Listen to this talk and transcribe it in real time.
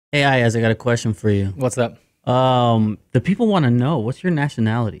Hey, Ayaz, I got a question for you. What's up? The people want to know, what's your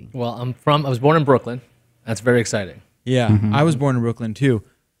nationality? Well, I was born in Brooklyn. That's very exciting. Yeah, I was born in Brooklyn too.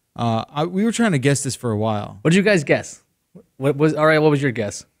 We were trying to guess this for a while. What did you guys guess? What was your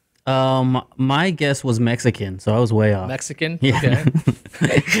guess? My guess was Mexican, so I was way off. Mexican? Yeah.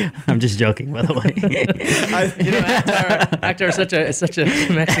 Okay. I'm just joking, by the way. Actor is such a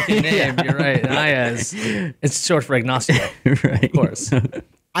Mexican name. You're right. Ayaz. It's short for agnostic. Right. Of course.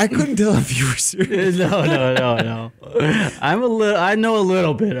 I couldn't tell if you were serious. No. I know a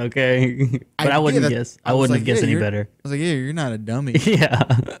little bit, okay? But I wouldn't guess. I wouldn't have guessed any better. I was like, yeah, you're not a dummy. Yeah.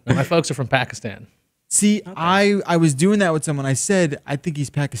 My folks are from Pakistan. See, okay. I was doing that with someone. I said, I think he's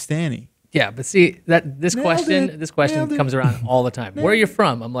Pakistani. Yeah, but see this Nailed question comes around all the time. Where are you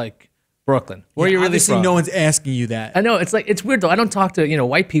from? I'm like, Brooklyn. Where are you really obviously from? No one's asking you that. I know, it's weird though. I don't talk to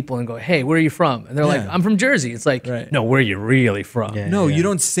white people and go, hey, where are you from? And they're like, I'm from Jersey. It's like, no, where are you really from? No, you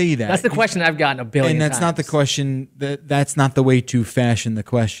don't say that. That's the question I've gotten a billion times. And that's not the question. That's not the way to fashion the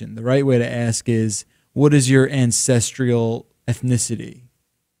question. The right way to ask is, what is your ancestral ethnicity?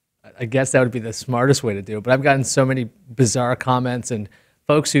 I guess that would be the smartest way to do it. But I've gotten so many bizarre comments and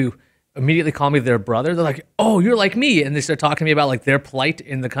folks who immediately call me their brother. They're like, "Oh, you're like me," and they start talking to me about like their plight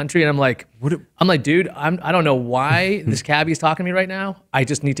in the country. And I'm like, dude, I don't know why this cabbie's talking to me right now. I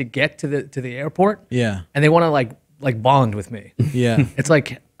just need to get to the airport. Yeah, and they want to like bond with me. Yeah, it's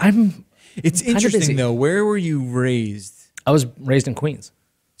like It's interesting though. Where were you raised? I was raised in Queens.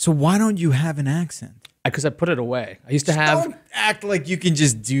 So why don't you have an accent? Because I put it away. I used to have. Don't act like you can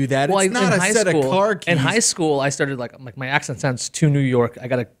just do that. Well, it's not a set of car keys. In high school, I started like my accent sounds too New York. I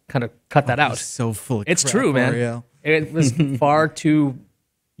gotta kind of cut that out. So full of It's crap, true, man. Ariel. It was far too.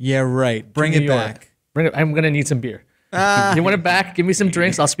 Yeah, right. Bring it back. Bring it. I'm gonna need some beer. You want it back? Give me some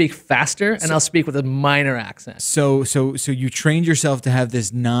drinks. I'll speak faster and I'll speak with a minor accent. So you trained yourself to have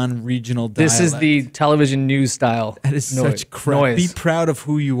this non-regional dialect. This is the television news style. That is such crap. Be proud of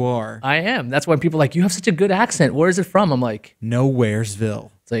who you are. I am. That's why people are like, you have such a good accent. Where is it from? I'm like,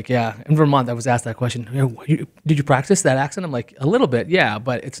 Nowheresville. It's like, yeah. In Vermont, I was asked that question. Did you practice that accent? I'm like, a little bit, yeah,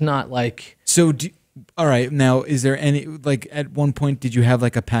 but it's not like. So all right, now, is there any, like, at one point, did you have,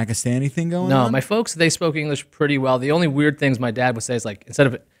 like, a Pakistani thing going on? No, my folks, they spoke English pretty well. The only weird things my dad would say is, like, instead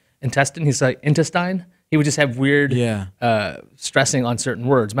of intestine, he's like, intestine. He would just have weird stressing on certain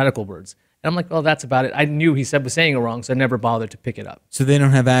words, medical words. And I'm like, well, that's about it. I knew he was saying it wrong, so I never bothered to pick it up. So they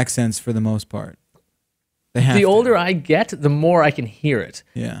don't have accents for the most part? The older I get, the more I can hear it.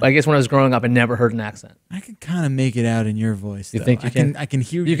 Yeah. But I guess when I was growing up, I never heard an accent. I can kind of make it out in your voice. You think you can? I can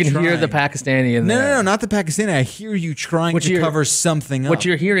hear you can trying. hear the Pakistani in there. No, not the Pakistani. I hear you trying to cover something up. What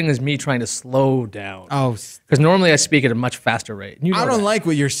you're hearing is me trying to slow down. Oh, because normally I speak at a much faster rate. I don't like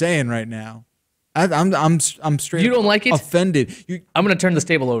what you're saying right now. I'm straight. You don't like it? Offended. I'm gonna turn this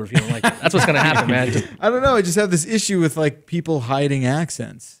table over if you don't like it. That's what's gonna happen, man. I don't know. I just have this issue with like people hiding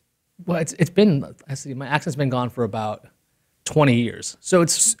accents. Well, it's been. I see. My accent's been gone for about 20 years. So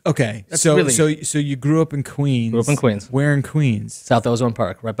it's okay. So you grew up in Queens. Grew up in Queens. Where in Queens? South Ozone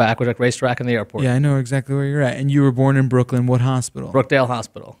Park, right by Aqueduct Racetrack and the airport. Yeah, I know exactly where you're at. And you were born in Brooklyn. What hospital? Brookdale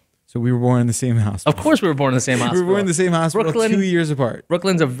Hospital. So we were born in the same hospital. Of course we were born in the same hospital. We were born in the same hospital, Brooklyn, 2 years apart.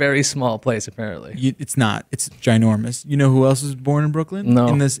 Brooklyn's a very small place, apparently. It's not. It's ginormous. You know who else was born in Brooklyn? No.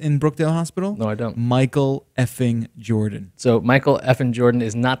 In Brookdale Hospital? No, I don't. Michael effing Jordan. So Michael effing Jordan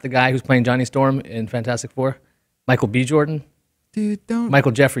is not the guy who's playing Johnny Storm in Fantastic Four. Michael B. Jordan. Dude, don't.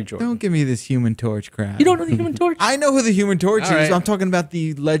 Michael Jeffrey Jordan. Don't give me this Human Torch crap. You don't know the Human Torch? I know who the Human Torch is. Right. I'm talking about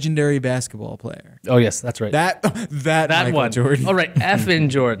the legendary basketball player. Oh, yes, that's right. That Michael one. Jordan. All right, effing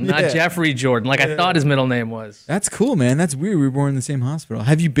Jordan, not Jeffrey Jordan, like I thought his middle name was. That's cool, man. That's weird. We were born in the same hospital.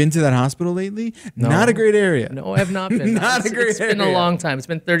 Have you been to that hospital lately? No. Not a great area. No, I have not been. Not a great It's been a long time. It's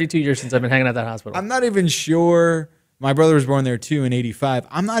been 32 years since I've been hanging out at that hospital. I'm not even sure. My brother was born there too in '85.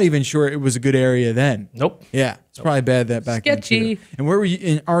 I'm not even sure it was a good area then. Nope. Yeah, it's probably bad that back then. Sketchy. Too. And where were you?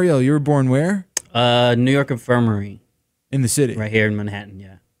 In Ariel, you were born where? New York Infirmary. In the city. Right here in Manhattan,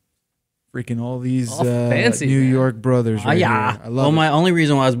 yeah. Freaking all these fancy, New man. York brothers right yeah. here. I love it. My only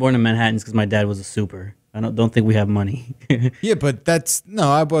reason why I was born in Manhattan is because my dad was a super. I don't think we have money. Yeah, but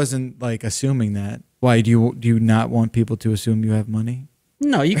I wasn't like assuming that. Why do you not want people to assume you have money?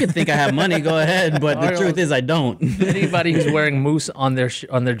 No, you could think I have money. Go ahead, but the truth is I don't. Anybody who's wearing moose on their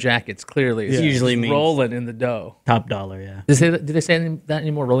jackets clearly is usually means rolling in the dough. Top dollar, yeah. Did they say that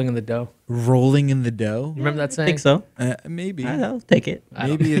anymore? Rolling in the dough. Rolling in the dough? You remember that saying? I think so. Maybe. I'll take it.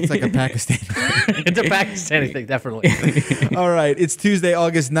 Maybe it's like a Pakistani. It's a Pakistani thing, definitely. All right, it's Tuesday,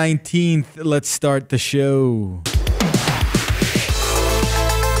 August 19th. Let's start the show.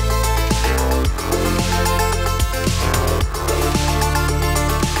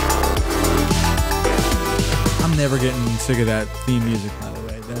 never getting sick of that theme music, by the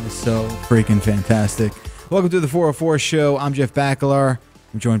way. That is so freaking fantastic. Welcome to the 404 show. I'm Jeff Bacalar.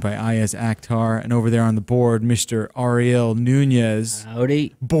 I'm joined by Ayaz Akhtar, and over there on the board, Mr. Ariel Nunez.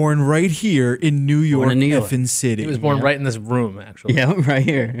 Howdy. Born right here in New York, effing City. He was born right in this room, actually. Yeah, right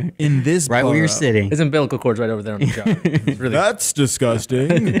here. In this right where you're sitting. His umbilical cord's right over there on the jar. It's really That's disgusting.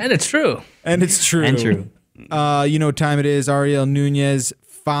 And it's true. And it's true. And true. You know what time it is, Ariel Nunez.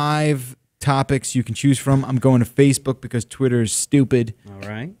 5 topics you can choose from. I'm going to Facebook because Twitter is stupid. All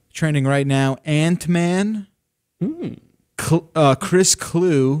right. Trending right now, Ant-Man. Chris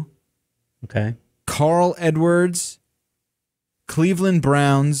Clue, okay, Carl Edwards, Cleveland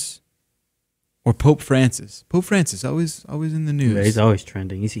Browns, or Pope Francis. Pope Francis, always in the news. Yeah, he's always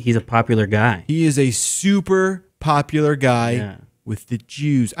trending. He's a popular guy. He is a super popular guy with the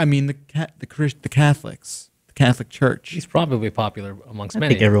Jews. I mean the Catholics, the Catholic Church. He's probably popular amongst I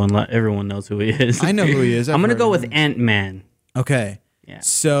many. think everyone knows who he is. I know who he is. I'm gonna go with Ant-Man. Okay. Yeah.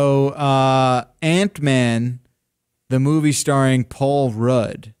 So Ant-Man. The movie starring Paul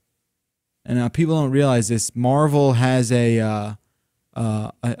Rudd. And now people don't realize this. Marvel has a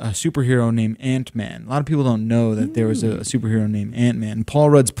superhero named Ant-Man. A lot of people don't know that there was a superhero named Ant-Man.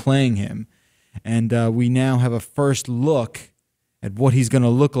 Paul Rudd's playing him. And we now have a first look at what he's going to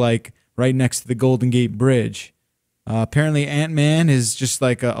look like right next to the Golden Gate Bridge. Apparently Ant-Man is just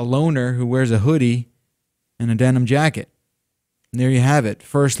like a loner who wears a hoodie and a denim jacket. And there you have it.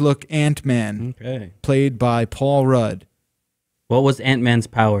 First look, Ant-Man, played by Paul Rudd. What was Ant-Man's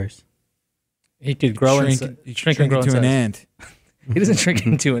powers? He could grow shrink and grow into an ant. He doesn't shrink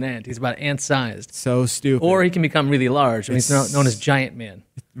into an ant. He's about ant-sized. So stupid. Or he can become really large. He's known as Giant Man.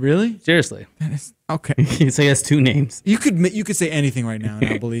 Really? Seriously. That is, okay. So he has 2 names. You could say anything right now, and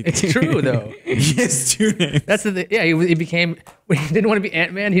I'll believe It's true, though. He has 2 names. That's the thing. Yeah, he became, when he didn't want to be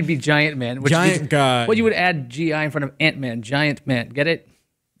Ant-Man, he'd be Giant Man. Giant guy. Well, you would add G-I in front of Ant-Man. Giant Man. Get it?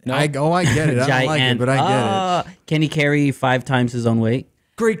 No? I get it. I don't like it, but I get it. Can he carry 5 times his own weight?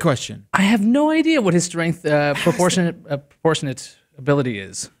 Great question. I have no idea what his strength proportionate ability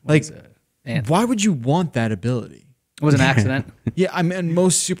is. Why would you want that ability? It was an accident. Yeah, I mean,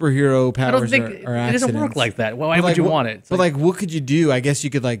 most superhero powers I don't think are accidents. it doesn't work like that. Why would you want it? But what could you do? I guess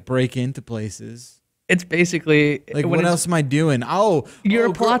you could break into places. It's basically what else am I doing? You're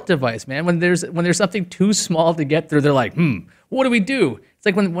a plot device, man. When there's something too small to get through, they're like, what do we do? It's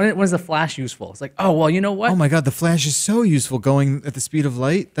like when is the Flash useful? It's like, oh well, you know what? Oh my God, the Flash is so useful going at the speed of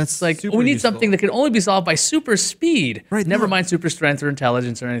light. That's like super we need useful. something that can only be solved by super speed. Right. Never mind super strength or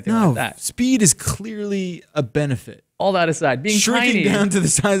intelligence or anything like that. Speed is clearly a benefit. All that aside, being shrinking tiny down to the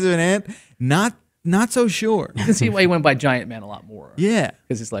size of an ant, not so sure. You can see why he went by Giant Man a lot more. Yeah,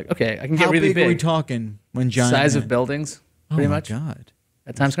 because it's like, okay, I can get really big. How big are we talking when Giant size Man? of buildings, pretty much. Oh my God.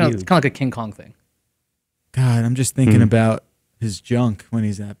 At times, it's kind of like a King Kong thing. God, I'm just thinking about his junk when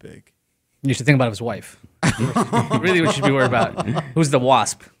he's that big. You should think about his wife. Really, we should be worried about who's the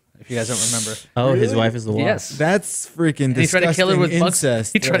Wasp. If you guys don't remember. Oh, his wife is the Wasp. Yes, that's freaking disgusting. He tried to kill her with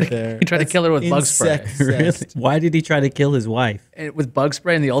incest. He tried to kill her with bug spray. Really? Why did he try to kill his wife? And with bug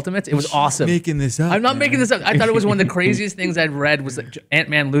spray in the Ultimates, it was awesome. Making this up. I'm not making this up. I thought it was one of the craziest things I'd read was like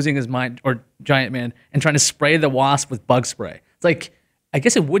Ant-Man losing his mind or Giant Man and trying to spray the Wasp with bug spray. It's like, I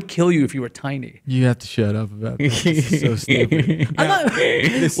guess it would kill you if you were tiny. You have to shut up about this. This is so stupid.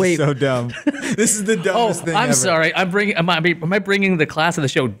 This is so dumb. This is the dumbest thing I'm ever. sorry. Am I bringing the class of the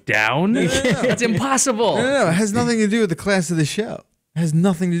show down? No. That's impossible. No. It has nothing to do with the class of the show. It has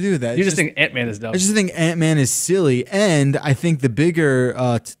nothing to do with that. You just think Ant-Man is dumb. I just think Ant-Man is silly. And I think the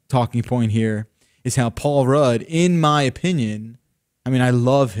bigger talking point here is how Paul Rudd, in my opinion, I mean, I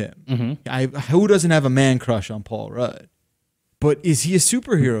love him. Mm-hmm. Who doesn't have a man crush on Paul Rudd? But is he a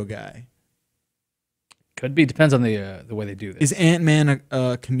superhero guy? Could be. Depends on the way they do this. Is Ant-Man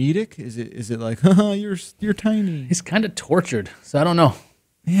a comedic? Is it like, haha, you're tiny? He's kind of tortured, so I don't know.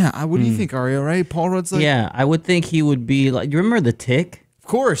 Yeah, what do you think, Ario? Right? Paul Rudd's like. Yeah, I would think he would be like. You remember the Tick? Of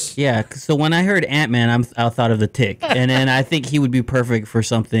course. Yeah. So when I heard Ant-Man, I thought of the Tick, and then I think he would be perfect for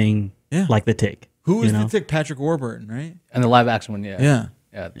something like the Tick. Who is the Tick? Patrick Warburton, right? And the live action one, yeah.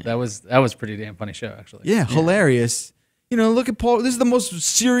 That was a pretty damn funny show, actually. Yeah, hilarious. You know, look at Paul. This is the most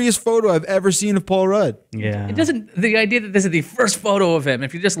serious photo I've ever seen of Paul Rudd. Yeah. It doesn't. The idea that this is the first photo of him,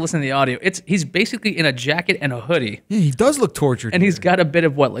 if you just listen to the audio, he's basically in a jacket and a hoodie. Yeah, he does look tortured. And he's got a bit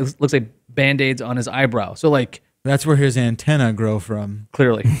of what looks like Band-Aids on his eyebrow. So like. That's where his antenna grow from.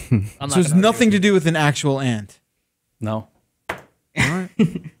 Clearly. So it's nothing to do with an actual ant. No. All right.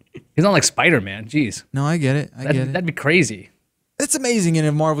 He's not like Spider-Man. Jeez. No, I get it. That'd be crazy. It's amazing in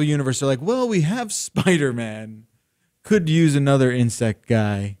a Marvel universe. They're like, well, we have Spider-Man. Could use another insect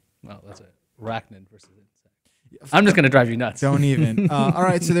guy. Well, that's it. Arachnid versus insect. I'm just gonna drive you nuts. Don't even. All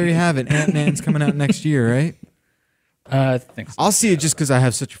right, so there you have it. Ant-Man's coming out next year, right? I think so. I'll see it just because I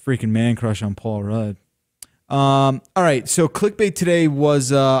have such a freaking man crush on Paul Rudd. All right, so clickbait today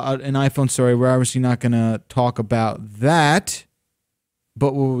was an iPhone story. We're obviously not going to talk about that,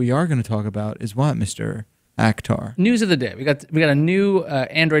 but what we are going to talk about is what, Mr. Akhtar? News of the day. We got a new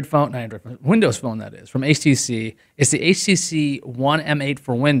Windows phone, that is, from HTC. It's the HTC One M8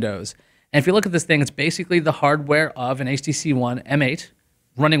 for Windows. And if you look at this thing, it's basically the hardware of an HTC One M8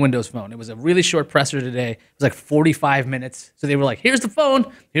 running Windows Phone. It was a really short presser today. It was like 45 minutes. So they were like, here's the phone.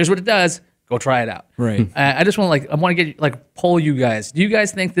 Here's what it does. Go try it out. Right. I just want to get poll you guys. Do you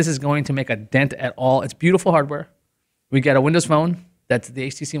guys think this is going to make a dent at all? It's beautiful hardware. We got a Windows Phone. That's the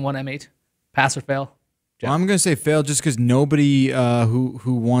HTC One M8. Pass or fail? Well, I'm going to say fail just because nobody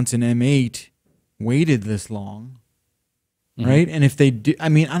who wants an M8 waited this long. Right? And if they do, I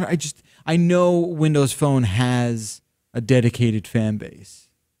mean, I know Windows Phone has a dedicated fan base.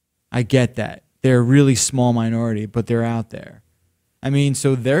 I get that. They're a really small minority, but they're out there. I mean,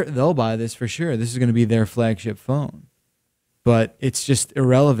 so they'll buy this for sure. This is going to be their flagship phone. But it's just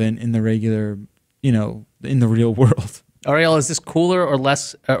irrelevant in the regular, in the real world. Ariel, is this cooler or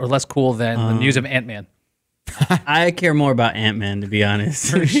less cool than the news of Ant-Man? I care more about Ant-Man, to be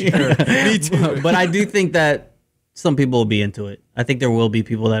honest. For sure. Me too. But I do think that some people will be into it. I think there will be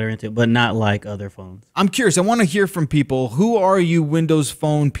people that are into it, but not like other phones. I'm curious. I want to hear from people. Who are you Windows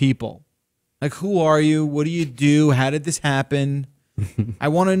Phone people? Like, who are you? What do you do? How did this happen? I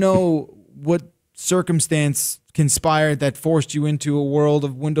want to know what circumstance conspired that forced you into a world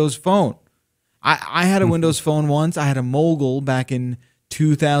of Windows Phone. I had a Windows Phone once. I had a Mogul back in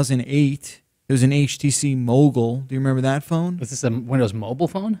 2008. It was an HTC Mogul. Do you remember that phone? Was this a Windows mobile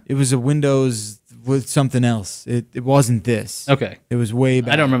phone? It was a Windows with something else. It wasn't this. Okay. It was way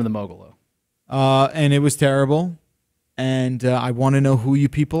back. I don't remember the Mogul, though. And it was terrible. And I want to know who you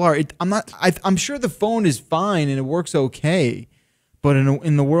people are. I'm sure the phone is fine and it works okay. But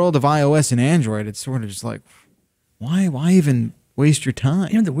in the world of iOS and Android, it's sort of just like, why even waste your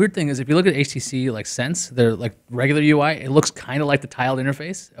time? The weird thing is, if you look at HTC Sense, their regular UI, it looks kind of like the tiled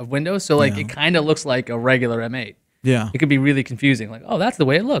interface of Windows. So it kind of looks like a regular M8. Yeah, it could be really confusing. Like, oh, that's the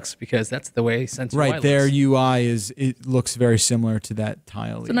way it looks because that's the way Sense UI looks. Their UI looks very similar to that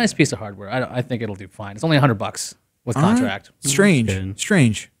tile. It's a nice piece of hardware. I think it'll do fine. It's only $100 with contract. Right.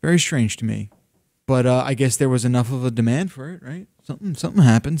 Strange, very strange to me. But I guess there was enough of a demand for it, right? Something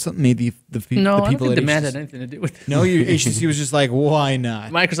happened. Something made the people. No, I don't think at demand HTC. had anything to do with it. No, HTC was just like, why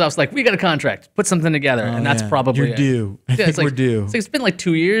not? Microsoft's like, we got a contract, put something together, and that's probably you're due. I think we're due. It's been like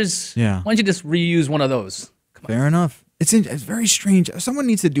 2 years. Yeah. Why don't you just reuse one of those? Fair enough. It's very strange. Someone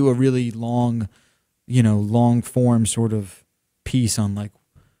needs to do a really long, long form sort of piece on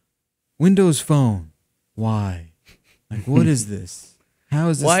Windows Phone. Why? What is this? How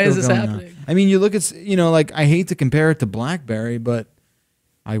is this? Why is this going happening? on? I mean, you look at I hate to compare it to BlackBerry, but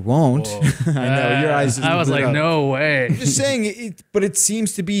I won't. I know your eyes. I was like, no way. I'm just saying it, but it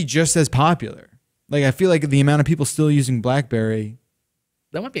seems to be just as popular. I feel like the amount of people still using BlackBerry.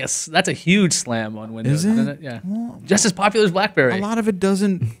 That might be that's a huge slam on Windows, is it? Isn't it? Yeah, well, just as popular as BlackBerry. A lot of it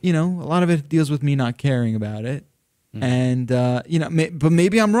doesn't. A lot of it deals with me not caring about it. And but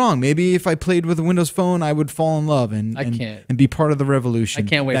maybe I'm wrong. Maybe if I played with a Windows Phone, I would fall in love and be part of the revolution. I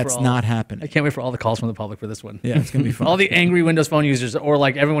can't wait. That's not happening. I can't wait for all the calls from the public for this one. Yeah, it's gonna be fun. All the angry Windows Phone users, or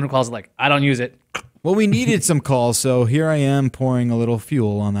everyone who calls it I don't use it. Well, we needed some calls, so here I am pouring a little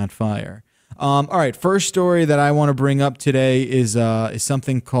fuel on that fire. All right, first story that I want to bring up today is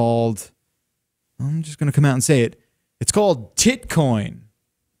something called. I'm just gonna come out and say it. It's called Titcoin,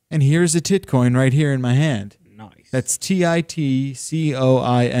 and here's a Titcoin right here in my hand. That's Titcoin,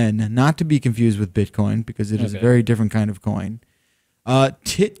 not to be confused with Bitcoin because it is a very different kind of coin.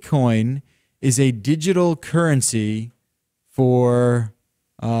 Titcoin is a digital currency for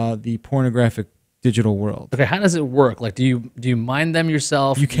the pornographic digital world. Okay, how does it work? Do you mine them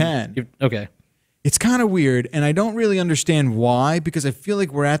yourself? You can. Okay. It's kind of weird, and I don't really understand why, because I feel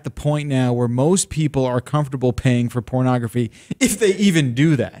like we're at the point now where most people are comfortable paying for pornography, if they even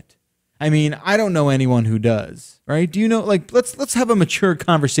do that. I mean, I don't know anyone who does, right? Do you know? Let's have a mature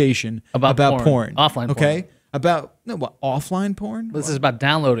conversation about porn. Offline porn. Okay? Offline porn? This is about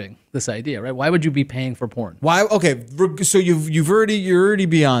downloading this idea, right? Why would you be paying for porn? Why? Okay, so you're already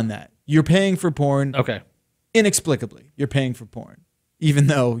beyond that. You're paying for porn. Okay. Inexplicably, you're paying for porn, even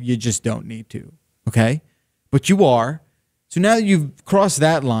though you just don't need to. Okay? But you are. So now that you've crossed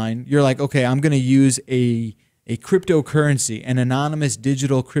that line, you're like, okay, I'm going to use a cryptocurrency, an anonymous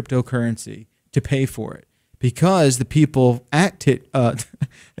digital cryptocurrency to pay for it, because the people at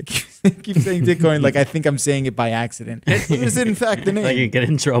keep saying Titcoin like I think I'm saying it by accident. Is it in fact the name? Like you get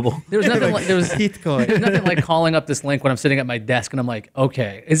in trouble. There was nothing like Titcoin. there's nothing like calling up this link when I'm sitting at my desk and I'm like,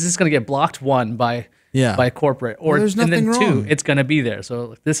 okay, is this going to get blocked? One by corporate, or there's and then nothing wrong. two, it's going to be there.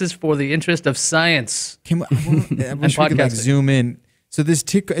 So this is for the interest of science. I wish we could like zoom in. So this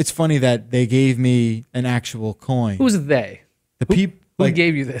it's funny that they gave me an actual coin. Who's they? The people who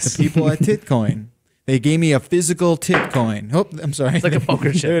gave you this? The people at Titcoin. They gave me a physical Titcoin. Oh, I'm sorry. It's like a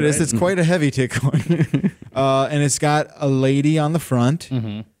poker chip. There it is. Right? It's quite a heavy Titcoin. And it's got a lady on the front.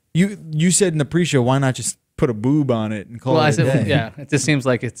 Mm-hmm. You said in the pre-show, why not just put a boob on it and call it a day? Yeah, it just seems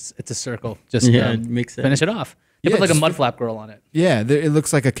like it's a circle. Just it makes sense. Finish it off. You put like a mud flap girl on it. Yeah, it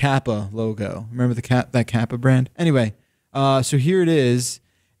looks like a Kappa logo. Remember that Kappa brand? Anyway, so here it is.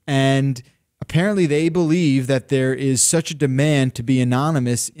 And apparently they believe that there is such a demand to be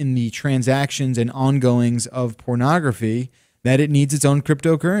anonymous in the transactions and ongoings of pornography that it needs its own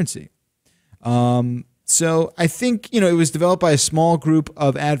cryptocurrency. So I think, it was developed by a small group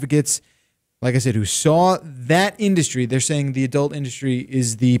of advocates, like I said, who saw that industry. They're saying the adult industry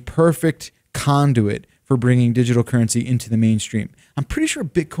is the perfect conduit for bringing digital currency into the mainstream. I'm pretty sure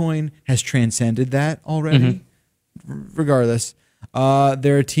Bitcoin has transcended that already. Regardless,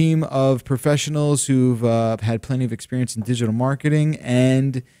 they're a team of professionals who've had plenty of experience in digital marketing,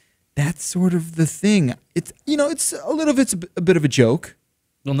 and that's sort of the thing. It's it's a bit of a joke.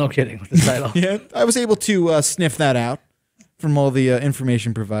 Well, no kidding with the title. Yeah, I was able to sniff that out from all the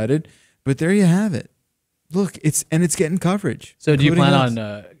information provided, but there you have it. Look, it's getting coverage. So, do you plan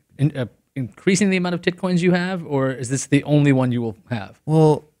on increasing the amount of Titcoins you have, or is this the only one you will have?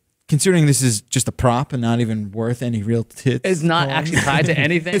 Well, considering this is just a prop and not even worth any real tits. It's not actually tied to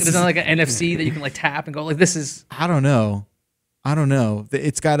anything. It's not like an NFC that you can like tap and go like this is. I don't know.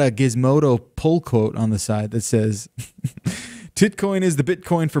 It's got a Gizmodo pull quote on the side that says, "Titcoin is the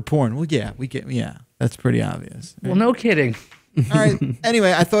Bitcoin for porn." Well, yeah, that's pretty obvious. Well, no kidding. All right.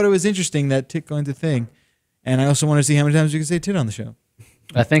 Anyway, I thought it was interesting that Titcoin's a thing, and I also want to see how many times you can say tit on the show.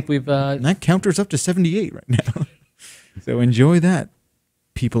 I think we've. And that counter's up to 78 right now. So enjoy that,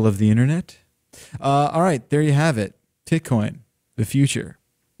 people of the internet. All right, there you have it. Titcoin, the future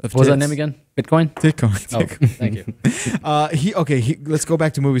of What was that tits. name again? Bitcoin? Titcoin. Oh, thank you. Let's go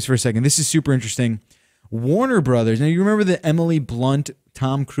back to movies for a second. This is super interesting. Warner Brothers. Now, you remember the Emily Blunt,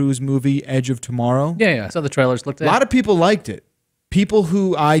 Tom Cruise movie, Edge of Tomorrow? Yeah. I saw the trailers. Looked at A lot of people liked it. People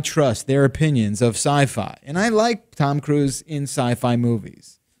who I trust, their opinions of sci-fi. And I like Tom Cruise in sci-fi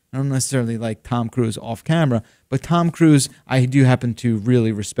movies. I don't necessarily like Tom Cruise off camera, but Tom Cruise I do happen to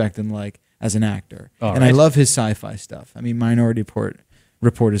really respect and like as an actor. And I love his sci-fi stuff. I mean, Minority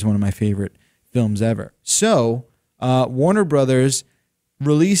Report is one of my favorite films ever. So, Warner Brothers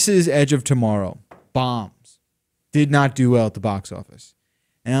releases Edge of Tomorrow. Bombs. Did not do well at the box office.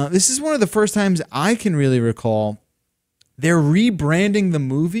 Now, this is one of the first times I can really recall they're rebranding the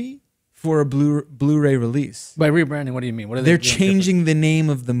movie for a Blu-ray release. By rebranding, what do you mean? What are They're changing the name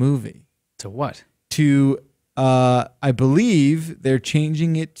of the movie. To what? To, I believe they're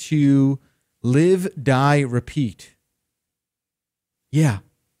changing it to Live, Die, Repeat. Yeah.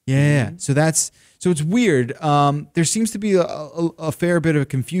 So it's weird. There seems to be a fair bit of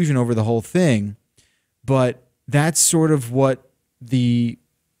confusion over the whole thing, but that's sort of what the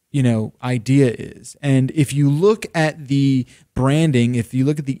idea is. And if you look at the branding, if you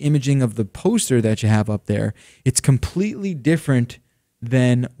look at the imaging of the poster that you have up there, it's completely different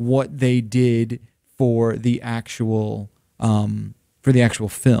than what they did for the actual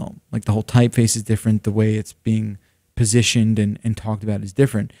film. Like the whole typeface is different. The way it's being positioned and talked about is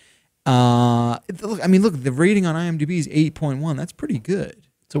different. Look, the rating on IMDb is 8.1. That's pretty good.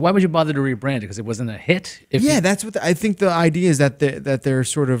 So why would you bother to rebrand it? Because it wasn't a hit? That's what I think. The idea is that they're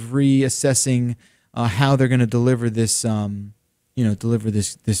sort of reassessing how they're going to deliver this,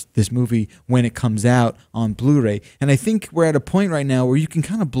 this movie when it comes out on Blu-ray. And I think we're at a point right now where you can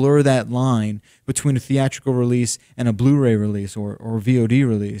kind of blur that line between a theatrical release and a Blu-ray release or VOD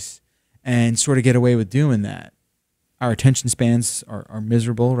release, and sort of get away with doing that. Our attention spans are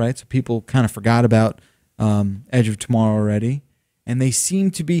miserable, right? So people kind of forgot about Edge of Tomorrow already. And they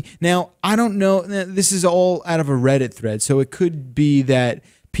seem to be... Now, I don't know. This is all out of a Reddit thread. So it could be that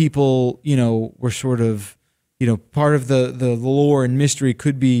people, were sort of, part of the lore and mystery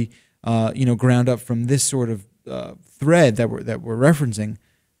could be, ground up from this sort of thread that we're referencing.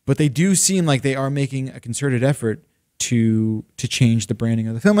 But they do seem like they are making a concerted effort to change the branding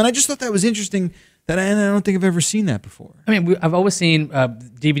of the film. And I just thought that was interesting. And I don't think I've ever seen that before. I mean, I've always seen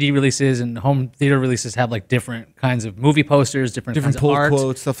DVD releases and home theater releases have like different kinds of movie posters, different kinds pull of art,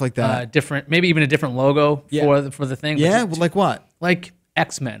 quotes, stuff like that. Maybe even a different logo for the thing. Yeah, like what? Like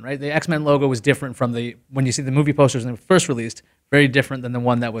X-Men, right? The X-Men logo was different from when you see the movie posters when they were first released, very different than the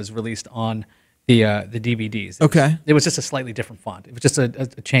one that was released on the DVDs. It was just a slightly different font. It was just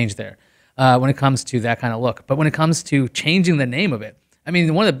a change there when it comes to that kind of look. But when it comes to changing the name of it, I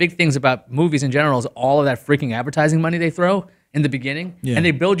mean, one of the big things about movies in general is all of that freaking advertising money they throw in the beginning, and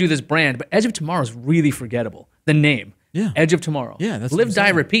they build you this brand. But Edge of Tomorrow is really forgettable. The name. Yeah. Edge of Tomorrow. Yeah, that's Live, Die,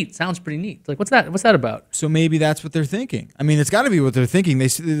 Repeat. Sounds pretty neat. It's like, what's that? What's that about? So maybe that's what they're thinking. I mean, it's got to be what they're thinking. They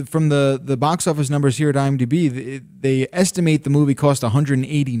from the box office numbers here at IMDb, they estimate the movie cost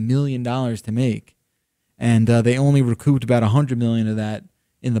 $180 million to make, and they only recouped about $100 million of that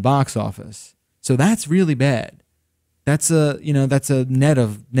in the box office. So that's really bad. That's a net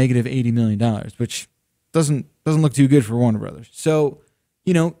of negative $80 million, which doesn't look too good for Warner Brothers. So,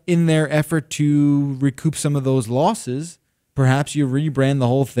 in their effort to recoup some of those losses, perhaps you rebrand the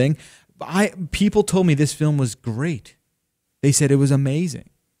whole thing. People told me this film was great. They said it was amazing.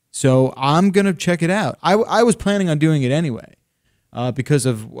 So I'm going to check it out. I was planning on doing it anyway because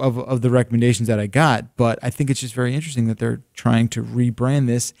of the recommendations that I got, but I think it's just very interesting that they're trying to rebrand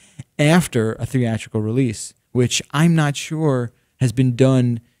this after a theatrical release, which I'm not sure has been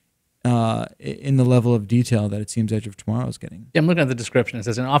done in the level of detail that it seems Edge of Tomorrow is getting. Yeah, I'm looking at the description. It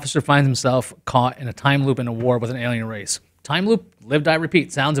says, an officer finds himself caught in a time loop in a war with an alien race. Time loop, live, die,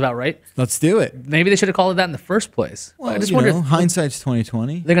 repeat. Sounds about right. Let's do it. Maybe they should have called it that in the first place. Well, I just wonder, hindsight's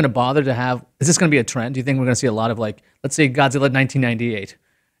 2020. They're going to bother to have, is this going to be a trend? Do you think we're going to see a lot of, like, let's say Godzilla 1998,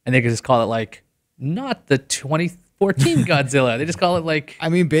 and they could just call it, like, not the 2014 Godzilla. They just call it, like... I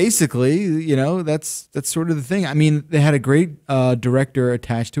mean, basically, that's sort of the thing. I mean, they had a great director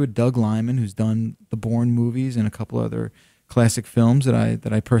attached to it, Doug Liman, who's done the Bourne movies and a couple other classic films that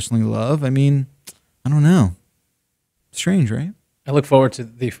I personally love. I mean, I don't know. Strange, right? I look forward to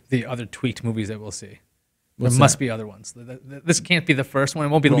the other tweaked movies that we'll see. There must be other ones. This can't be the first one. It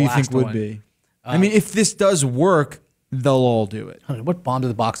won't be the last one. What do you think would be? I mean, if this does work, they'll all do it. What bombed at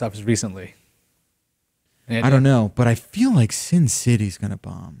the box office recently? I don't know, but I feel like Sin City's going to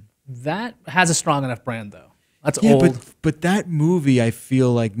bomb. That has a strong enough brand, though. That's old. But that movie, I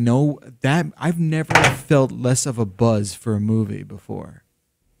feel like I've never felt less of a buzz for a movie before.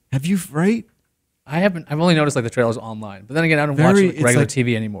 Have you, right? I haven't. I've only noticed like the trailers online, but then again, I don't watch regular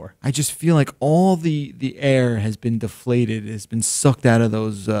TV anymore. I just feel like all the air has been deflated, has been sucked out of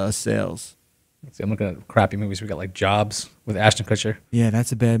those sales. Let's see, I'm looking at crappy movies. We got like Jobs with Ashton Kutcher. Yeah,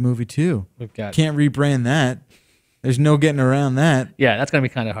 that's a bad movie too. We've got can't rebrand that. There's no getting around that. Yeah, that's gonna be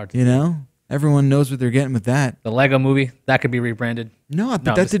kind of hard to do. Everyone knows what they're getting with that. The Lego movie that could be rebranded. No,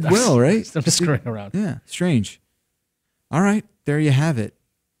 but that did well, right? I'm just screwing around. Yeah, strange. All right, there you have it.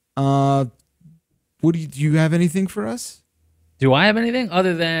 Do you have anything for us? Do I have anything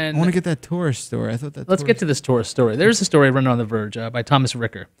other than... I want to get that tourist story. I thought that... Let's get to this tourist story. There's a story running on The Verge by Thomas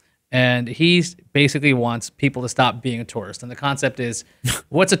Ricker. And he basically wants people to stop being a tourist. And the concept is,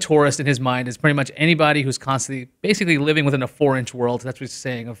 what's a tourist in his mind is pretty much anybody who's constantly basically living within a 4-inch world. That's what he's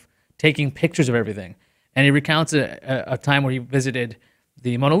saying, of taking pictures of everything. And he recounts a time where he visited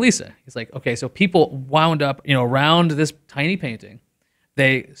the Mona Lisa. He's like, okay, so people wound up around this tiny painting.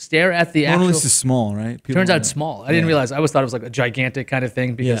 They stare at the actual... Mona Lisa's small, right? Turns out it's small. I didn't realize. I always thought it was like a gigantic kind of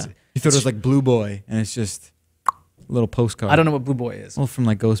thing. Because you thought it was like Blue Boy, and it's just a little postcard. I don't know what Blue Boy is. Well, from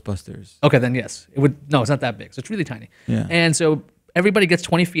like Ghostbusters. Okay, then yes. No, it's not that big. So it's really tiny. Yeah. And so everybody gets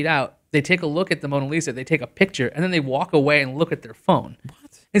 20 feet out. They take a look at the Mona Lisa. They take a picture, and then they walk away and look at their phone.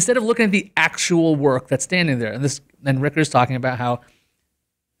 What? Instead of looking at the actual work that's standing there. And Ricker's talking about how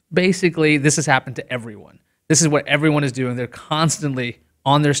basically this has happened to everyone. This is what everyone is doing. They're constantly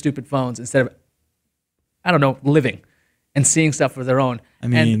on their stupid phones instead of, I don't know, living and seeing stuff for their own. I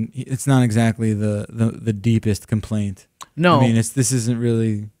mean, it's not exactly the deepest complaint. No. I mean, this has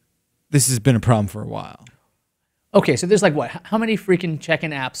been a problem for a while. Okay, so there's like what? How many freaking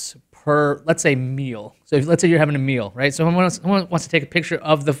check-in apps per, let's say, meal? So let's say you're having a meal, right? So someone wants to take a picture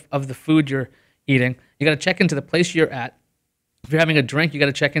of the food you're eating. You got to check into the place you're at. If you're having a drink, you got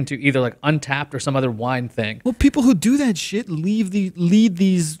to check into either like Untapped or some other wine thing. Well, people who do that shit lead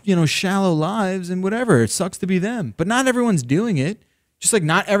these shallow lives and whatever. It sucks to be them, but not everyone's doing it. Just like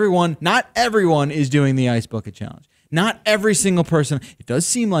not everyone is doing the ice bucket challenge. Not every single person. It does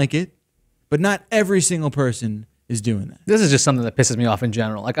seem like it, but not every single person is doing that. This is just something that pisses me off in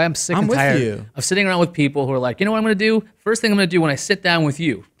general. Like I'm sick and tired of sitting around with people who are like, you know what I'm going to do? First thing I'm going to do when I sit down with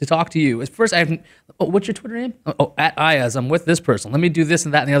you to talk to you is first I have, what's your Twitter name? At Ayaz, I'm with this person. Let me do this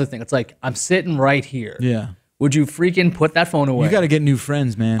and that and the other thing. It's like I'm sitting right here. Yeah. would you freaking put that phone away? You got to get new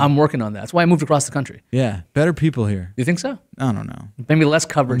friends, man. I'm working on that. That's why I moved across the country. Yeah, better people here. You think so? I don't know. Maybe less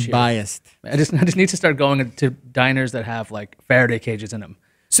coverage here. Biased. I just need to start going to diners that have like Faraday cages in them.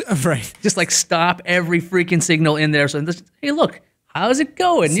 So, right. Just like stop every freaking signal in there. So this, hey, look, how's it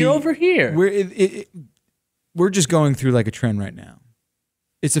going? You're over here. We're just going through like a trend right now.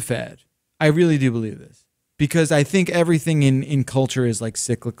 It's a fad. I really do believe this because I think everything in culture is like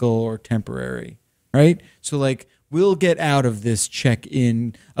cyclical or temporary, right? So like we'll get out of this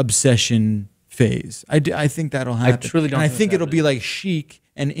check-in obsession phase. I think that'll happen. I truly don't. And I think it'll be like chic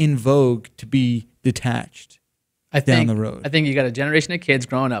and in vogue to be detached. Down the road. I think you got a generation of kids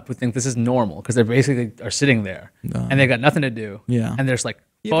growing up who think this is normal because they basically are sitting there and they got nothing to do. Yeah. And there's like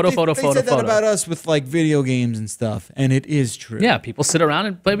photo. They said that about us with like video games and stuff, and it is true. Yeah, people sit around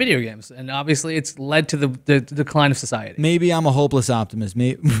and play video games, and obviously it's led to the decline of society. Maybe I'm a hopeless optimist,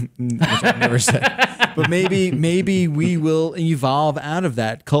 which I've never said, but maybe we will evolve out of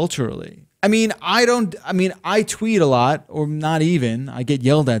that culturally. I mean, I tweet a lot, or not even. I get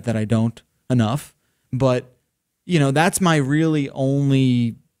yelled at that I don't enough, but. You know, that's my really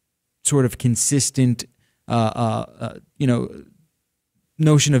only sort of consistent, notion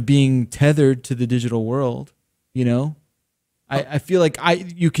of being tethered to the digital world. You know, I feel like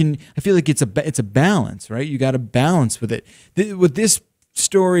it's a balance, right? You got to balance with it. What this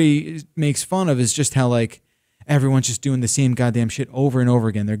story makes fun of is just how like everyone's just doing the same goddamn shit over and over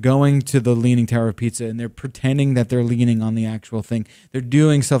again. They're going to the Leaning Tower of Pizza and they're pretending that they're leaning on the actual thing. They're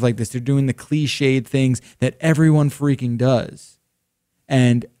doing stuff like this. They're doing the cliched things that everyone freaking does.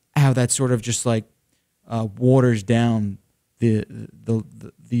 And how that sort of just like waters down the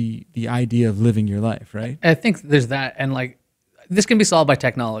idea of living your life, right? I think there's that, and like this can be solved by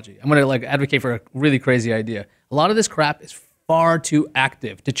technology. I'm gonna like advocate for a really crazy idea. A lot of this crap is far too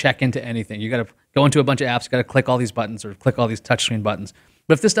active to check into anything. You got to go into a bunch of apps, you got to click all these buttons or click all these touchscreen buttons.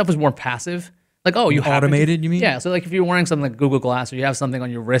 But if this stuff was more passive, like, oh, you automated, you mean? Yeah. So like if you're wearing something like Google Glass or you have something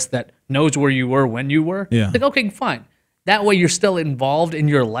on your wrist that knows where you were when you were, like, okay, fine. That way you're still involved in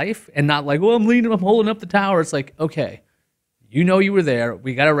your life and not like, well, I'm holding up the tower. It's like, okay, you know you were there.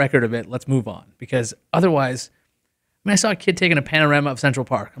 We got a record of it. Let's move on. Because otherwise, I saw a kid taking a panorama of Central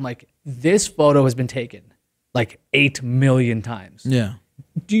Park. I'm like, this photo has been taken like 8 million times. Yeah.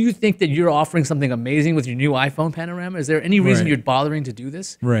 Do you think that you're offering something amazing with your new iPhone panorama? Is there any reason you're bothering to do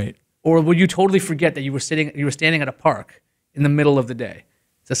this? Right. Or would you totally forget that you were standing at a park in the middle of the day?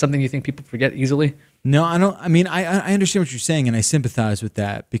 Is that something you think people forget easily? No, I don't. I mean, I understand what you're saying, and I sympathize with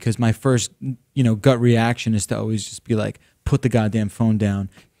that because my first, gut reaction is to always just be like, put the goddamn phone down,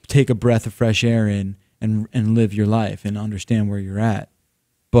 take a breath of fresh air in, and live your life and understand where you're at.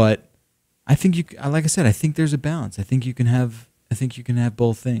 But I think like I said, I think there's a balance. I think you can have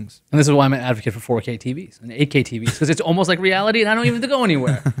both things. And this is why I'm an advocate for 4K TVs and 8K TVs, because it's almost like reality and I don't even have to go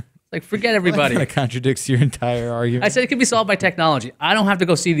anywhere. Like, forget everybody. That contradicts your entire argument. I said it could be solved by technology. I don't have to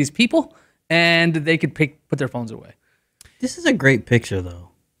go see these people, and they could put their phones away. This is a great picture,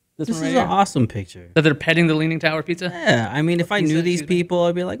 though. This is an awesome picture. That they're petting the Leaning Tower pizza? Yeah, I mean, if I knew these people,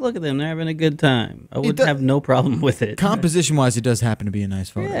 I'd be like, look at them. They're having a good time. I would have no problem with it. Composition-wise, it does happen to be a nice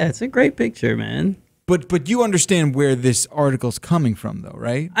photo. Yeah, it's a great picture, man. But you understand where this article's coming from, though,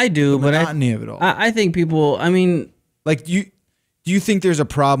 right? I do, but monotony of it all. I think people, I mean... Like, do you think there's a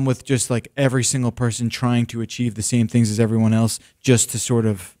problem with just, like, every single person trying to achieve the same things as everyone else just to sort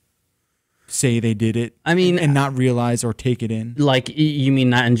of say they did it? I mean... And not realize or take it in? Like, you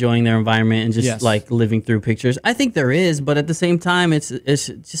mean not enjoying their environment and just, like, living through pictures? I think there is, but at the same time, it's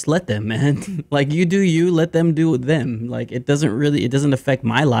just let them, man. Like, you do you, let them do them. Like, it doesn't affect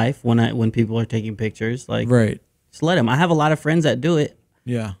my life when people are taking pictures. Like, right. Just let them. I have a lot of friends that do it.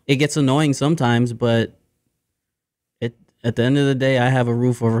 Yeah. It gets annoying sometimes, but... At the end of the day, I have a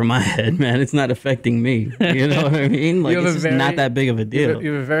roof over my head, man. It's not affecting me. You know what I mean? Like, it's just not that big of a deal.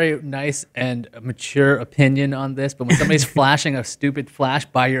 You have a very nice and mature opinion on this, but when somebody's flashing a stupid flash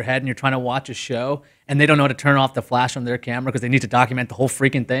by your head and you're trying to watch a show and they don't know how to turn off the flash on their camera because they need to document the whole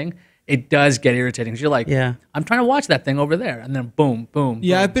freaking thing, it does get irritating. Because you're like, yeah, I'm trying to watch that thing over there. And then boom, boom,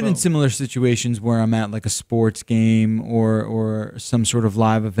 yeah, boom, I've been in similar situations where I'm at like a sports game or some sort of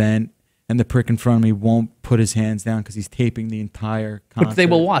live event, and the prick in front of me won't put his hands down because he's taping the entire concert. But they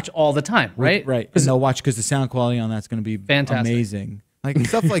will watch all the time, right? Right. And they'll watch because the sound quality on that's going to be fantastic. Amazing. Like,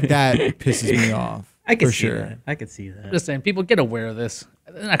 stuff like that pisses me off. I can see that. I could see that. Just saying, people get aware of this.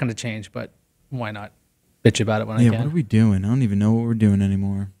 They're not going to change, but why not bitch about it when I can? Yeah, what are we doing? I don't even know what we're doing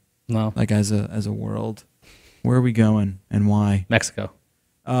anymore. No. Like, as a world. Where are we going and why? Mexico.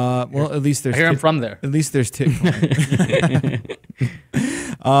 Well, at least there's... I hear I'm from there. At least there's TikTok.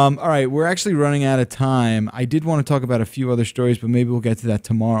 All right, we're actually running out of time. I did want to talk about a few other stories, but maybe we'll get to that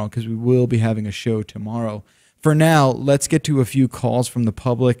tomorrow because we will be having a show tomorrow. For now, let's get to a few calls from the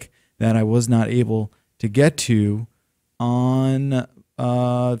public that I was not able to get to on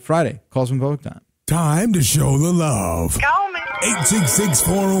Friday. Calls from public time. Time to show the love. Call me.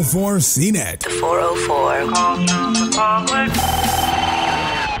 866-404-CNET. 404. Call from the public.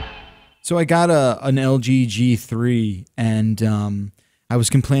 So I got an LG G3, and I was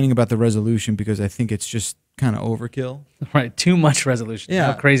complaining about the resolution because I think it's just kind of overkill. Right, too much resolution. Yeah.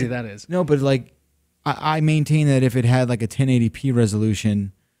 How crazy that is. No, but like I maintain that if it had like a 1080p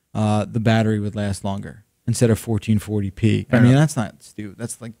resolution, the battery would last longer instead of 1440p. I mean, that's not stupid.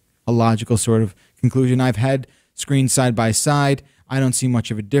 That's like a logical sort of conclusion. I've had screens side by side. I don't see much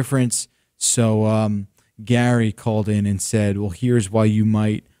of a difference. So Gary called in and said, well, here's why you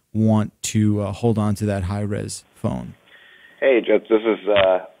might want to hold on to that high-res phone. Hey, Jets, this is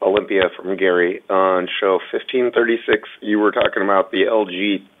Olympia from Gary. On show 1536, you were talking about the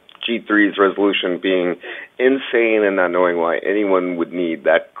LG G3's resolution being insane and not knowing why anyone would need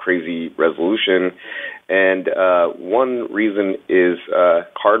that crazy resolution. And one reason is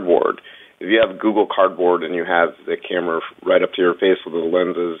cardboard. If you have Google Cardboard and you have the camera right up to your face with the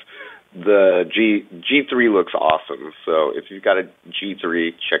lenses, the G3 looks awesome. So if you've got a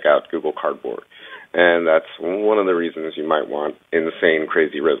G3, check out Google Cardboard. And that's one of the reasons you might want insane,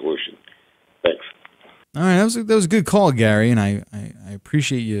 crazy resolution. Thanks. All right, that was a good call, Gary, and I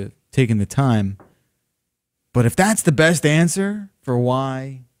appreciate you taking the time. But if that's the best answer for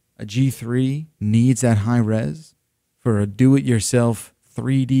why a G3 needs that high res for a do-it-yourself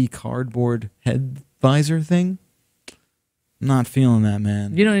 3D cardboard head visor thing, I'm not feeling that,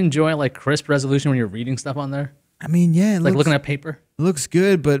 man. You don't enjoy like crisp resolution when you're reading stuff on there? I mean, yeah, Like looking at paper? It looks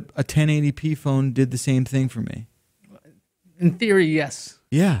good, but a 1080p phone did the same thing for me. In theory, yes.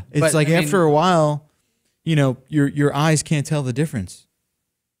 Yeah, it's But, like I mean- after a while, you know, your eyes can't tell the difference.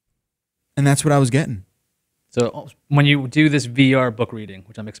 And that's what I was getting. So when you do this VR book reading,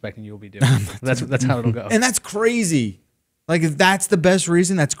 which I'm expecting you will be doing, that's how it'll go. And that's crazy. Like, if that's the best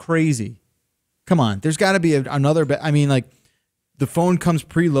reason, that's crazy. Come on, there's got to be another. I mean, like, the phone comes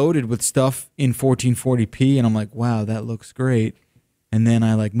preloaded with stuff in 1440p, and I'm like, wow, that looks great. And then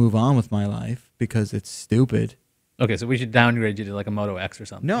I like move on with my life because it's stupid. Okay, so we should downgrade you to like a Moto X or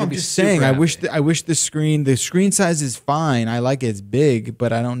something. No, You'll I'm be just super saying. I wish happy. the screen size is fine. I like it. It's big,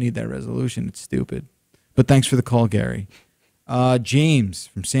 but I don't need that resolution. It's stupid. But thanks for the call, Gary. James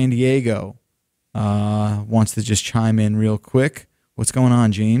from San Diego wants to just chime in real quick. What's going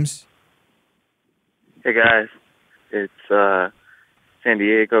on, James? Hey guys, it's San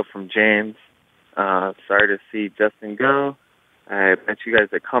Diego from James. Sorry to see Justin go. I met you guys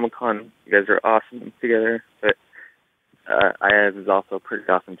at Comic-Con. You guys are awesome together, but Ayaz is also pretty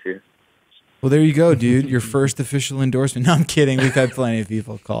awesome too. Well, there you go, dude. Your first official endorsement. No, I'm kidding. We've had plenty of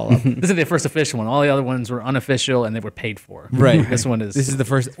people call up. This is the first official one. All the other ones were unofficial and they were paid for. Right. This one is. This is the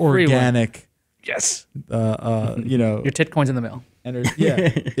first free one. organic. Yes. You know. Your tit coin's in the mail. Yeah,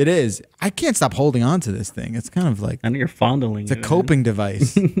 it is. I can't stop holding on to this thing. It's kind of like I know you're fondling. it's a coping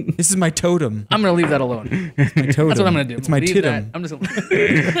device. This is my totem. I'm going to leave that alone. My totem. That's what I'm going to do. It's my Leave titum. that. I'm just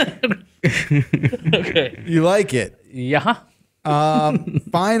gonna... Okay. You like it? Yeah.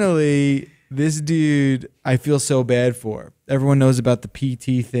 Finally, this dude I feel so bad for. Everyone knows about the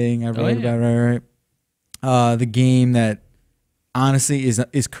PT thing. I wrote about it, right? The game that honestly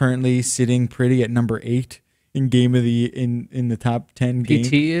is currently sitting pretty at number 8 in game of the in the top 10 games.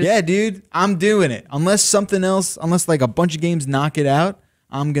 PT is? Yeah, dude, I'm doing it. Unless something else, unless like a bunch of games knock it out,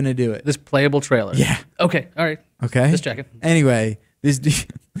 I'm gonna do it. This playable trailer. Yeah. Okay. All right. Okay. Just checking. Anyway, this dude,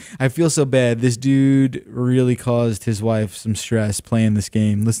 I feel so bad. This dude really caused his wife some stress playing this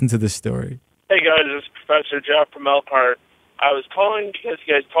game. Listen to this story. Hey guys, this is Professor Jeff from Elkhart. I was calling because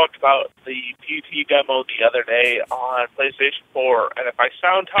you guys talked about the PT demo the other day on PlayStation 4, and if I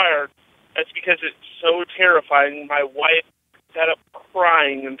sound tired, that's because it's so terrifying. My wife sat up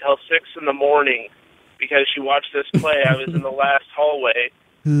crying until 6 in the morning because she watched this play. I was in the last hallway,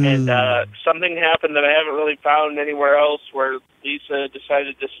 and something happened that I haven't really found anywhere else where Lisa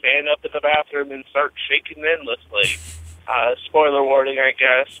decided to stand up in the bathroom and start shaking endlessly. Spoiler warning, I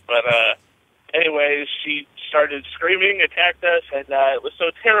guess, but anyways, she started screaming, attacked us, and it was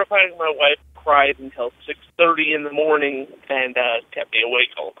so terrifying my wife cried until 6:30 in the morning and kept me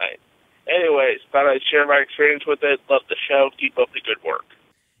awake all night. Anyways, thought I'd share my experience with it. Love the show. Keep up the good work.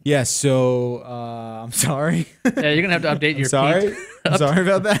 Yes, so I'm sorry. Yeah, you're gonna have to update your. Sorry, I'm sorry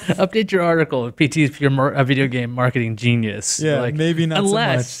about that. Update your article. PT's pure video game marketing genius. Yeah, maybe not so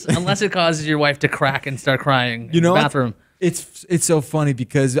much. Unless it causes your wife to crack and start crying. You know in the what? bathroom. It's so funny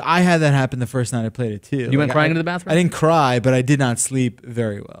because I had that happen the first night I played it too. You went crying into the bathroom? I didn't cry, but I did not sleep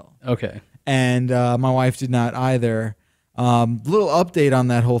very well. Okay. And my wife did not either. Little update on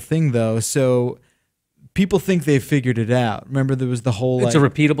that whole thing though. So people think they've figured it out. Remember there was the whole It's a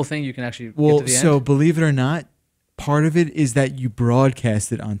repeatable thing. You can actually get to the end. So believe it or not, part of it is that you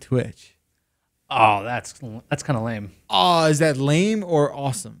broadcast it on Twitch. Oh, that's kind of lame. Oh, is that lame or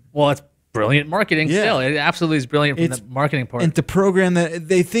awesome? Well, it's brilliant marketing still. It absolutely is brilliant from the marketing part. And to program that,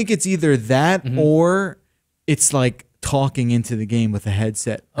 they think it's either that or it's like talking into the game with a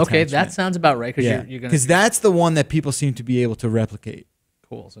headset. Okay, that sounds about right. Because that's the one that people seem to be able to replicate.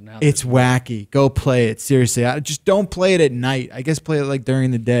 Cool. So now it's wacky. Go play it. Seriously. Just don't play it at night. I guess play it like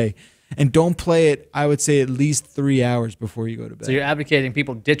during the day. And don't play it, I would say, at least 3 hours before you go to bed. So you're advocating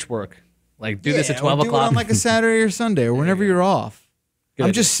people ditch work. Like do this at 12 o'clock. Do it on like a Saturday or Sunday or whenever you're off.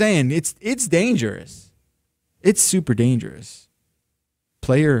 I'm just saying, it's dangerous. It's super dangerous.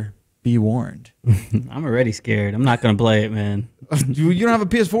 Player, be warned. I'm already scared. I'm not going to play it, man. You don't have a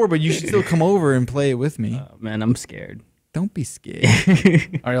PS4, but you should still come over and play it with me. Man, I'm scared. Don't be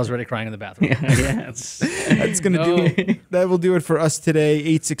scared. Ariel's already crying in the bathroom. That's gonna do it. That will do it for us today.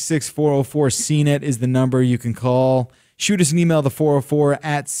 866-404-CNET is the number you can call. Shoot us an email,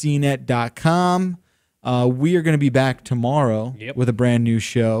 the404@cnet.com. We are going to be back tomorrow with a brand new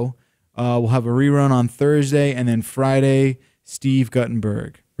show. We'll have a rerun on Thursday, and then Friday, Steve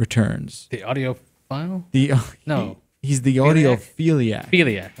Guttenberg returns. The audio file? No. He's the audiophiliac.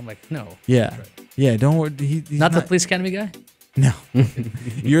 Philiac. I'm like, no. Yeah. Yeah, don't worry. He's not the Police Academy guy? No.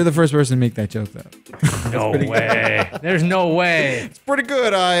 You're the first person to make that joke, though. No way. There's no way. It's pretty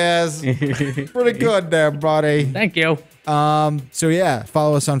good, IS. Pretty good there, buddy. Thank you. So, yeah,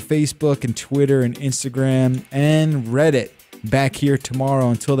 follow us on Facebook and Twitter and Instagram and Reddit. Back here tomorrow.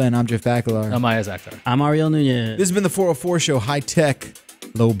 Until then, I'm Jeff Bakalar. I'm Ayaz Akhtar. I'm Ariel Nunez. This has been the 404 Show, high tech,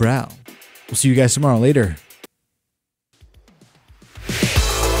 low brow. We'll see you guys tomorrow. Later.